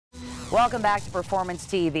Welcome back to Performance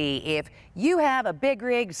TV. If you have a big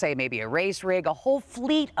rig, say maybe a race rig, a whole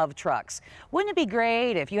fleet of trucks, wouldn't it be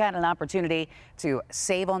great if you had an opportunity to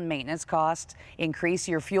save on maintenance costs, increase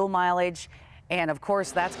your fuel mileage, and of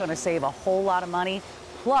course that's going to save a whole lot of money,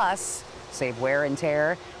 plus save wear and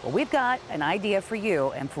tear? Well, we've got an idea for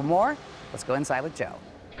you, and for more, let's go inside with Joe.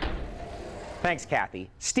 Thanks, Kathy.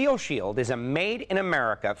 Steel Shield is a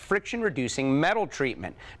made-in-America friction-reducing metal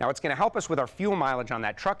treatment. Now, it's going to help us with our fuel mileage on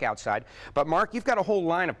that truck outside, but Mark, you've got a whole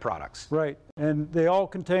line of products. Right, and they all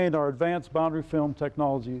contain our advanced boundary film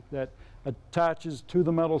technology that attaches to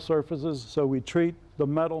the metal surfaces, so we treat the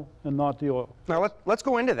metal and not the oil. Now, let's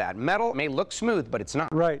go into that. Metal may look smooth, but it's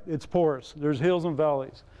not. Right, it's porous. There's hills and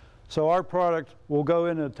valleys. So our product will go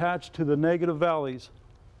in and attach to the negative valleys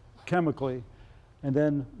chemically, and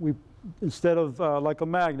then we, instead of like a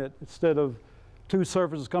magnet, instead of two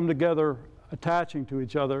surfaces come together attaching to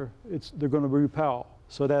each other, they're going to repel.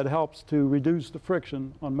 So that helps to reduce the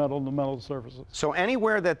friction on metal to metal surfaces. So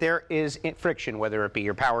anywhere that there is friction, whether it be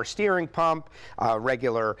your power steering pump,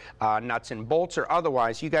 regular nuts and bolts, or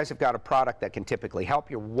otherwise, you guys have got a product that can typically help.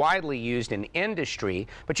 You're widely used in industry,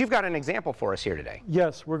 but you've got an example for us here today.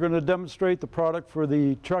 Yes, we're going to demonstrate the product for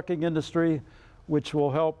the trucking industry, which will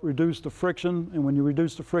help reduce the friction. And when you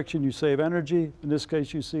reduce the friction, you save energy. In this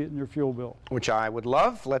case, you see it in your fuel bill. Which I would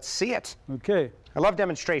love. Let's see it. Okay. I love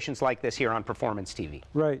demonstrations like this here on Performance TV.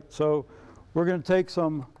 Right. So we're going to take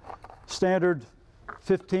some standard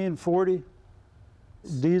 1540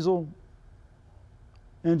 diesel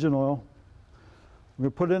engine oil. We're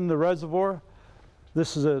going to put it in the reservoir.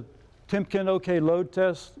 This is a Timken OK load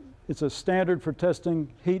test. It's a standard for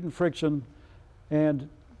testing heat and friction, and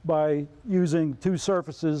by using two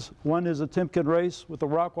surfaces. One is a Timken race with a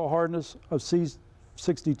Rockwell hardness of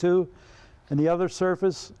C62, and the other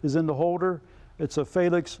surface is in the holder. It's a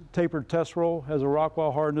Felix tapered test roll, has a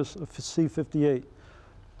Rockwell hardness of C58.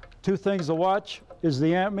 Two things to watch is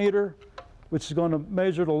the amp meter, which is going to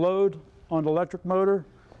measure the load on the electric motor,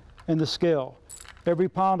 and the scale. Every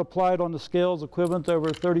pound applied on the scale is equivalent to over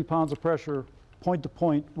 30 pounds of pressure, point to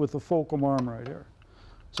point, with the Fulcrum arm right here.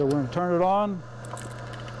 So we're going to turn it on.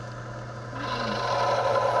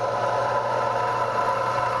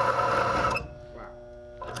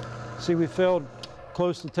 See, we filled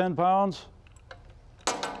close to 10 pounds,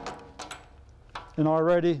 and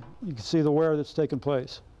already you can see the wear that's taken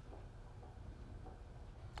place.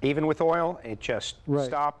 Even with oil, it just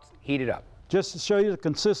stopped, heated up. Just to show you the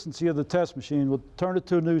consistency of the test machine, we'll turn it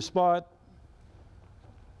to a new spot,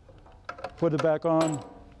 put it back on,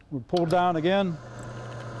 we'll pull down again.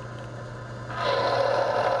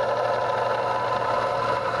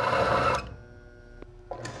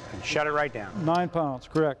 And shut it right down. 9 pounds,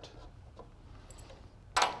 correct.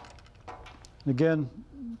 Again,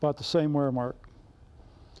 about the same wear mark.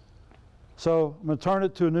 So I'm going to turn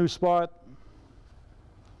it to a new spot.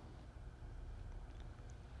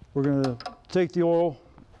 We're going to take the oil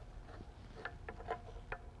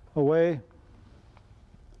away.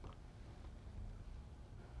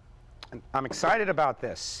 I'm excited about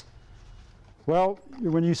this. Well,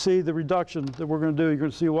 when you see the reduction that we're going to do, you're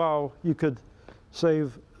going to see, wow, you could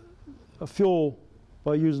save a fuel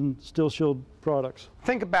by using Steel Shield products.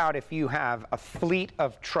 Think about if you have a fleet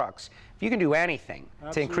of trucks. If you can do anything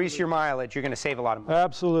to increase your mileage, you're going to save a lot of money.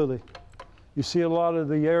 Absolutely. You see a lot of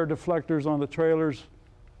the air deflectors on the trailers.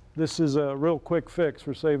 This is a real quick fix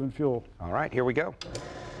for saving fuel. All right, here we go.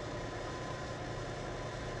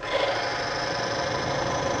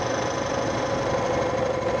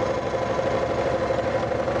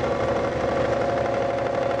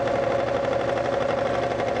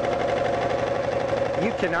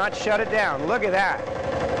 You cannot shut it down. Look at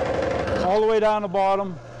that. All the way down the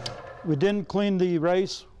bottom. We didn't clean the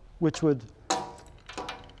race, which would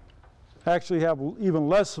actually have even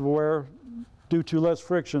less wear due to less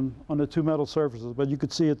friction on the two metal surfaces. But you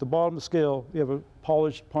could see at the bottom of the scale, you have a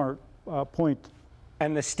polished point.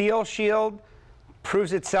 And the Steel Shield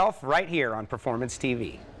proves itself right here on Performance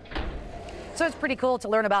TV. So it's pretty cool to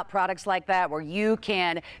learn about products like that, where you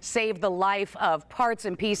can save the life of parts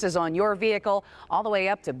and pieces on your vehicle, all the way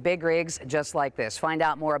up to big rigs just like this. Find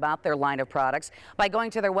out more about their line of products by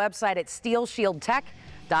going to their website at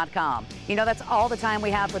steelshieldtech.com. You know, that's all the time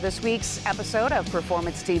we have for this week's episode of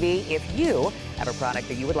Performance TV. If you have a product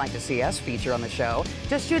that you would like to see us feature on the show,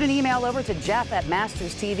 just shoot an email over to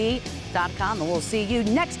jeff@masterstv.com, and we'll see you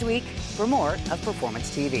next week for more of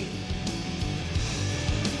Performance TV.